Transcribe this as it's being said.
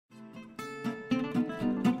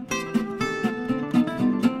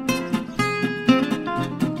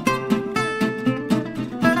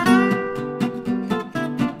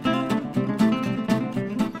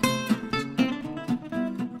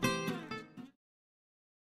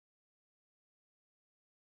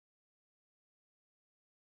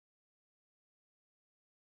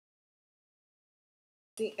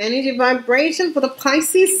The energy vibration for the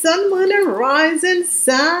Pisces Sun, Moon, and Rising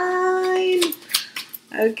sign.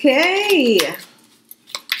 Okay,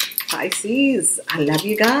 Pisces, I love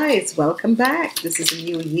you guys. Welcome back. This is a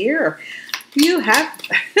new year. You have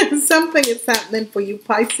something is happening for you,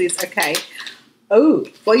 Pisces. Okay. Oh,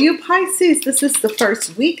 for you, Pisces, this is the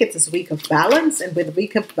first week. It is a week of balance. And with the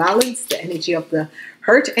week of balance, the energy of the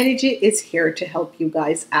hurt energy is here to help you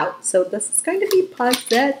guys out. So this is going to be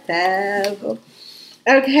positive.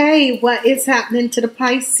 Okay, what is happening to the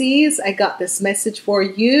Pisces? I got this message for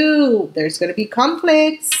you. There's going to be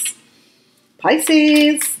conflicts.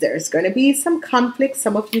 Pisces, there's going to be some conflicts.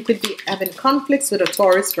 Some of you could be having conflicts with a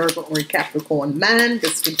Taurus, Virgo, or a Capricorn man.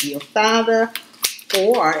 This could be your father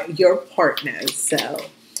or your partners. So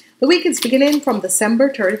the week is beginning from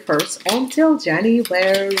December 31st until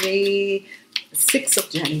January 6th of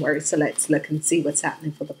January. So let's look and see what's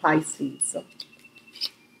happening for the Pisces.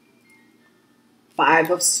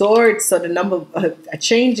 Five of Swords. So the number of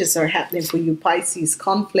changes are happening for you, Pisces.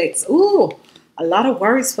 Conflicts. Ooh, a lot of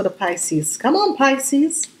worries for the Pisces. Come on,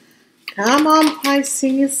 Pisces. Come on,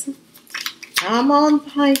 Pisces. Come on,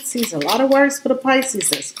 Pisces. A lot of worries for the Pisces.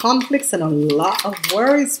 There's conflicts and a lot of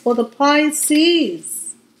worries for the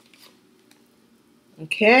Pisces.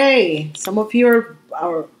 Okay. Some of you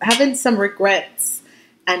are having some regrets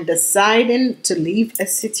and deciding to leave a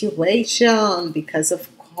situation because of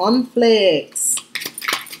conflicts.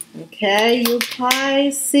 Okay, you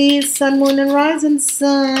Pisces, Sun, Moon, and Rising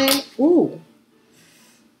sign. Ooh.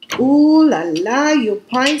 Ooh la la, you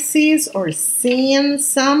Pisces are seeing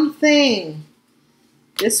something.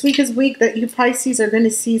 This week is week that you Pisces are going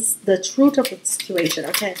to see the truth of the situation.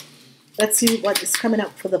 Okay, let's see what is coming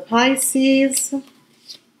up for the Pisces.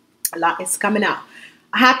 A lot is coming out.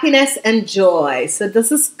 Happiness and joy. So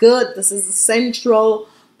this is good. This is the central.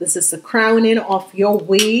 This is the crowning of your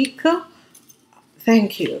week.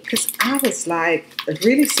 Thank you. Because I was like,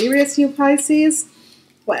 really serious, you Pisces?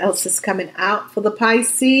 What else is coming out for the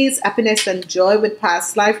Pisces? Happiness and joy with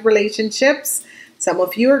past life relationships. Some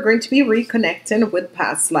of you are going to be reconnecting with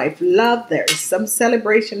past life love. There is some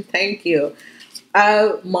celebration. Thank you.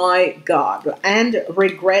 Oh my God. And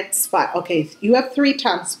regrets. Okay, you have 3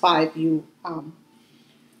 times 5.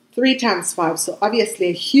 3 times 5. So obviously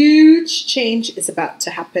a huge change is about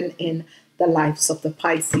to happen in the lives of the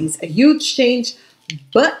Pisces. A huge change,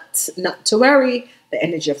 but not to worry. The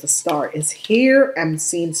energy of the star is here. I'm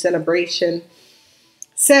seeing celebration.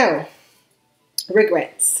 So,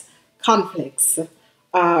 regrets, conflicts,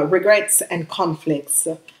 regrets and conflicts,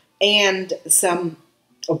 and some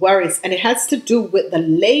worries. And it has to do with the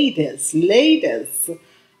ladies, the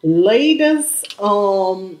ladies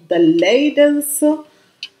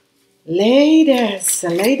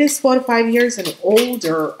 45 years and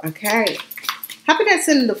older. Okay. Happiness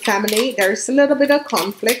in the family. There's a little bit of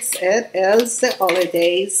conflicts. It is the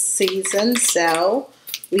holidays season, so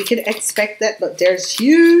we can expect that. But there's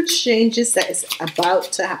huge changes that is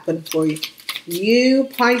about to happen for you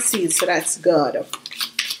Pisces. So that's good.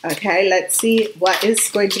 Okay, let's see what is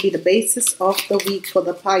going to be the basis of the week for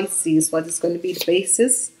the Pisces. What is going to be the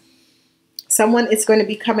basis? Someone is going to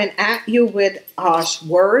be coming at you with harsh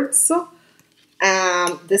words.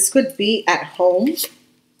 This could be at home.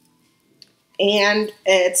 And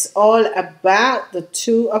it's all about the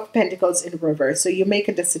 2 of Pentacles in reverse. So you make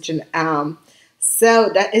a decision. So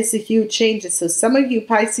that is a huge change. So some of you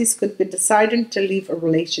Pisces could be deciding to leave a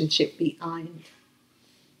relationship behind.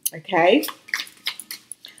 Okay.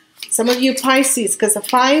 Some of you Pisces, because the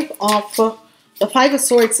 5 of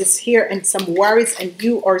Swords is here and some worries, and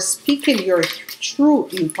you are speaking your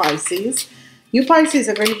truth, you Pisces. You Pisces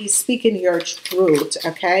are going to be speaking your truth,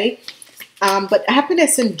 okay? But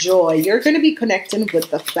happiness and joy, you're going to be connecting with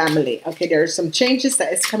the family. Okay, there are some changes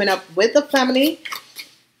that is coming up with the family.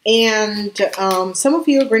 And some of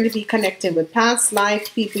you are going to be connecting with past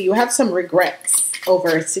life people. You have some regrets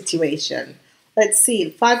over a situation. Let's see,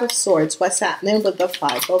 5 of Swords. What's happening with the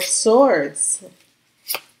 5 of Swords?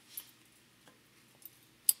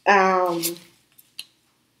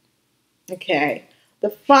 Okay. The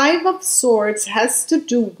 5 of Swords has to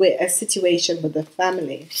do with a situation with the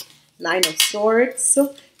family. 9 of Swords,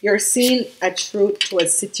 you're seeing a truth to a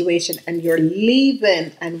situation and you're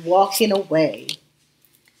leaving and walking away.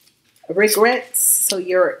 Regrets, so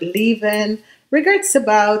you're leaving. Regrets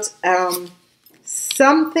about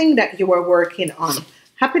something that you were working on.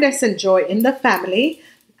 Happiness and joy in the family,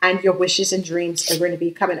 and your wishes and dreams are going to be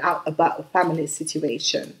coming out about a family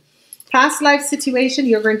situation. Past life situation,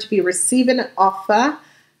 you're going to be receiving an offer.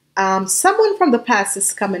 Someone from the past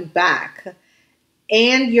is coming back.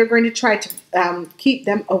 And you're going to try to keep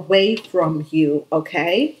them away from you,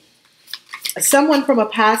 okay? someone from a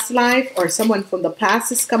past life or someone from the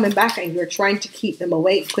past is coming back and you're trying to keep them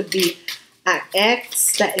away. It could be an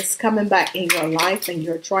ex that is coming back in your life and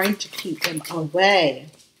you're trying to keep them away.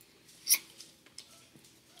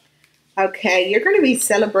 Okay, you're going to be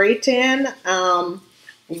celebrating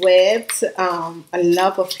with a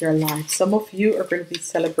love of your life. Some of you are going to be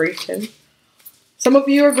celebrating. Some of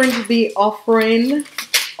you are going to be offering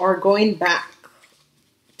or going back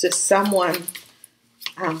to someone,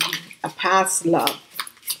 a past love.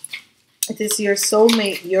 It is your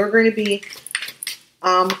soulmate. You're going to be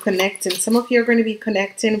connecting. Some of you are going to be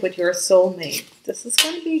connecting with your soulmate. This is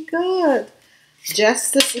going to be good.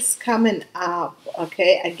 Justice is coming up,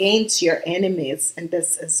 okay, against your enemies, and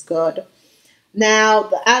this is good. Now,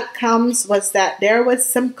 the outcomes was that there was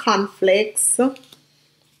some conflicts.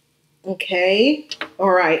 Okay, all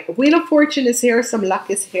right. Wheel of Fortune is here. Some luck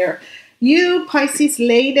is here. You Pisces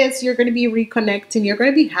ladies, you're going to be reconnecting. You're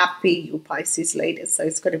going to be happy, you Pisces ladies. So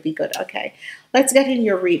it's going to be good. Okay, let's get in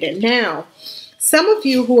your reading. Now, some of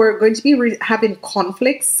you who are going to be having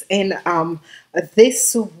conflicts in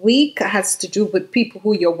this week has to do with people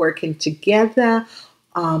who you're working together,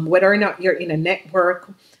 whether or not you're in a network.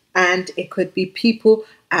 And it could be people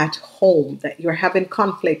at home that you're having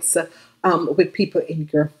conflicts with people in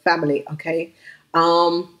your family. Okay,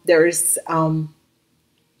 there is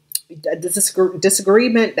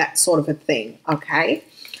disagreement, that sort of a thing. Okay,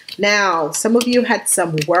 now some of you had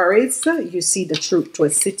some worries. You see the truth to a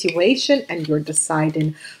situation and you're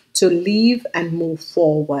deciding to leave and move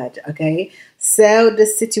forward. Okay, so the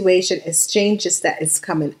situation is changes that is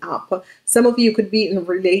coming up. Some of you could be in a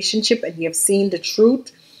relationship and you've seen the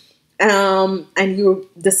truth, and you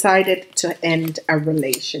decided to end a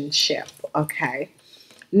relationship. Okay,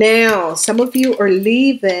 now some of you are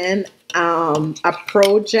leaving a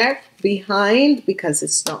project behind because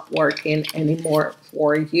it's not working anymore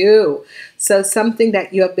for you. So something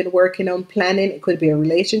that you have been working on, planning, it could be a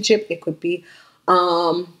relationship, it could be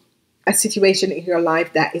a situation in your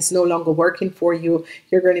life that is no longer working for you.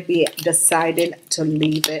 You're going to be deciding to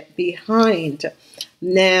leave it behind.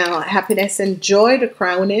 Now, happiness and joy, the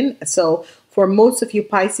crowning. So for most of you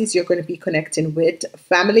Pisces, you're going to be connecting with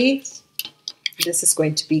family. This is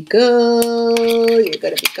going to be good. You're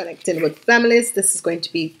going to be connecting with families. This is going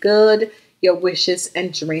to be good. Your wishes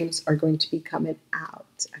and dreams are going to be coming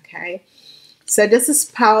out. Okay, so this is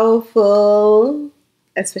powerful,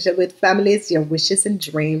 especially with families. Your wishes and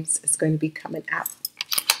dreams is going to be coming out.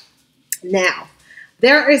 Now,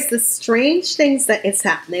 there is the strange things that is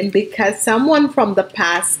happening because someone from the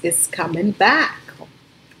past is coming back.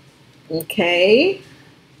 Okay,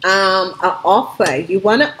 an offer. You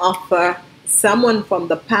want to offer someone from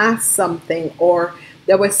the past something, or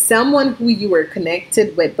there was someone who you were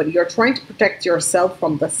connected with, but you're trying to protect yourself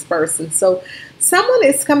from this person. So someone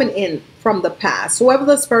is coming in from the past. Whoever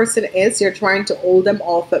this person is, you're trying to hold them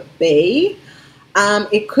off at bay.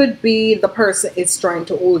 It could be the person is trying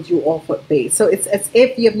to hold you off at bay. So it's as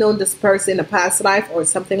if you've known this person in a past life or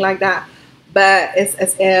something like that. But it's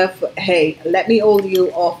as if, hey, let me hold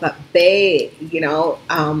you off at bay. You know,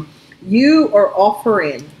 you are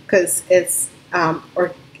offering, because it's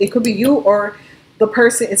or it could be you or the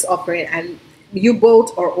person is offering, and you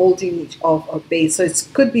both are holding each off at bay. So it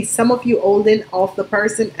could be some of you holding off the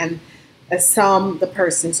person, and the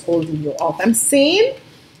person's holding you off. I'm seeing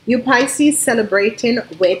you Pisces celebrating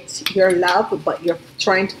with your love, but you're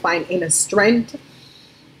trying to find inner strength.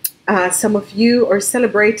 Some of you are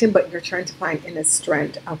celebrating, but you're trying to find inner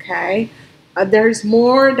strength. Okay, there's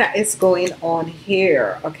more that is going on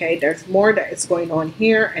here. Okay, there's more that is going on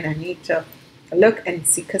here, and I need to look and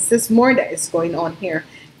see because there's more that is going on here.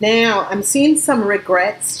 Now, I'm seeing some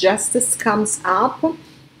regrets. Justice comes up,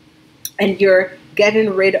 and you're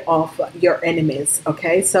getting rid of your enemies.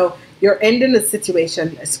 Okay, so you're ending the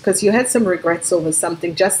situation because you had some regrets over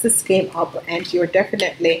something. Justice came up, and you're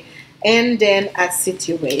definitely ending a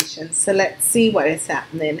situation. So let's see what is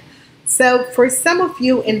happening. So for some of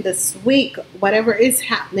you in this week, whatever is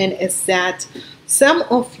happening is that some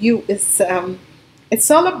of you is it's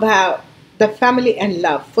all about the family and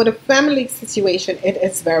love. For the family situation, it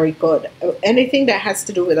is very good. Anything that has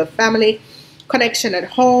to do with a family connection at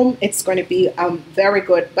home, it's going to be very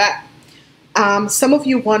good. But some of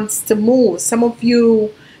you wants to move. Some of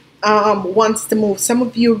you wants to move. Some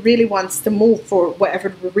of you really wants to move for whatever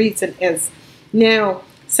the reason is. Now,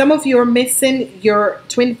 some of you are missing your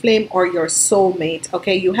twin flame or your soulmate.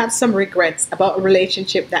 Okay, you have some regrets about a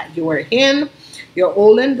relationship that you were in. You're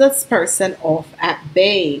holding this person off at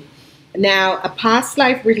bay. Now, a past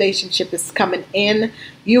life relationship is coming in.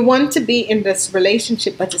 You want to be in this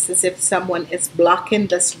relationship, but it's as if someone is blocking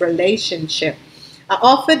this relationship. An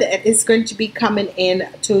offer that is going to be coming in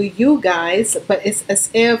to you guys, but it's as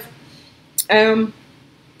if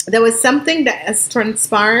there was something that has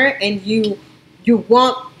transpired and you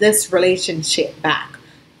want this relationship back.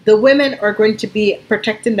 The women are going to be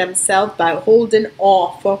protecting themselves by holding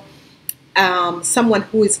off someone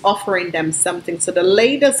who is offering them something. So the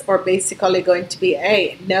ladies are basically going to be,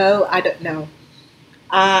 hey, no, I don't know.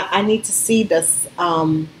 I need to see this,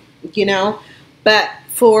 you know. But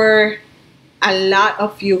for a lot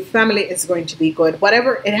of you, family is going to be good.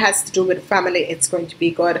 Whatever it has to do with family, it's going to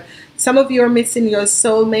be good. Some of you are missing your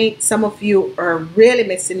soulmate. Some of you are really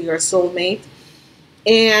missing your soulmate.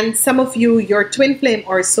 And some of you, your twin flame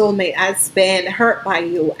or soulmate has been hurt by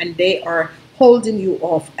you and they are holding you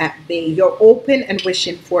off at bay. You're open and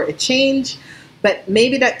wishing for a change, but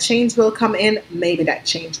maybe that change will come in, maybe that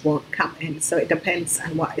change won't come in. So it depends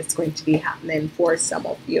on what is going to be happening for some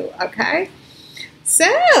of you, okay?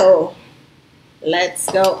 So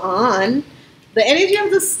let's go on. The energy of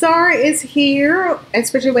the star is here,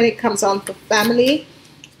 especially when it comes on for family.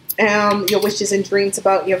 Your wishes and dreams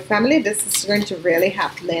about your family. This is going to really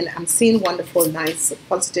happen. I'm seeing wonderful, nice,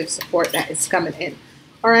 positive support that is coming in.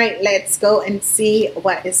 All right, let's go and see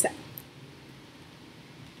what is.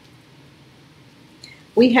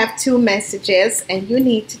 We have 2 messages, and you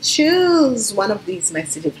need to choose one of these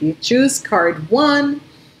messages. You choose card 1,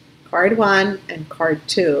 and card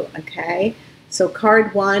 2. Okay, so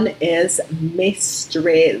card 1 is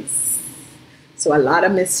mysteries. So a lot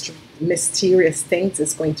of mysterious things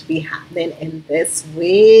is going to be happening in this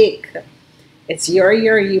week. It's your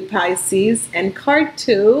year, you Pisces. And card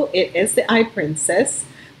 2, it is the Eye Princess,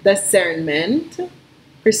 discernment,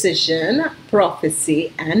 precision,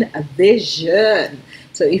 prophecy, and a vision.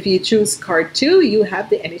 So if you choose card 2, you have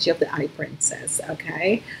the energy of the Eye Princess.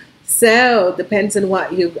 Okay, so depends on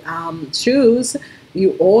what you choose.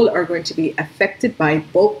 You all are going to be affected by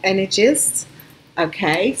both energies.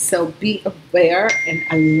 Okay, so be aware and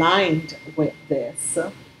aligned with this.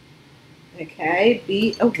 Okay,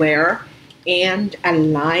 be aware and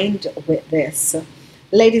aligned with this.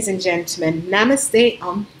 Ladies and gentlemen, namaste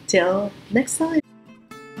until next time.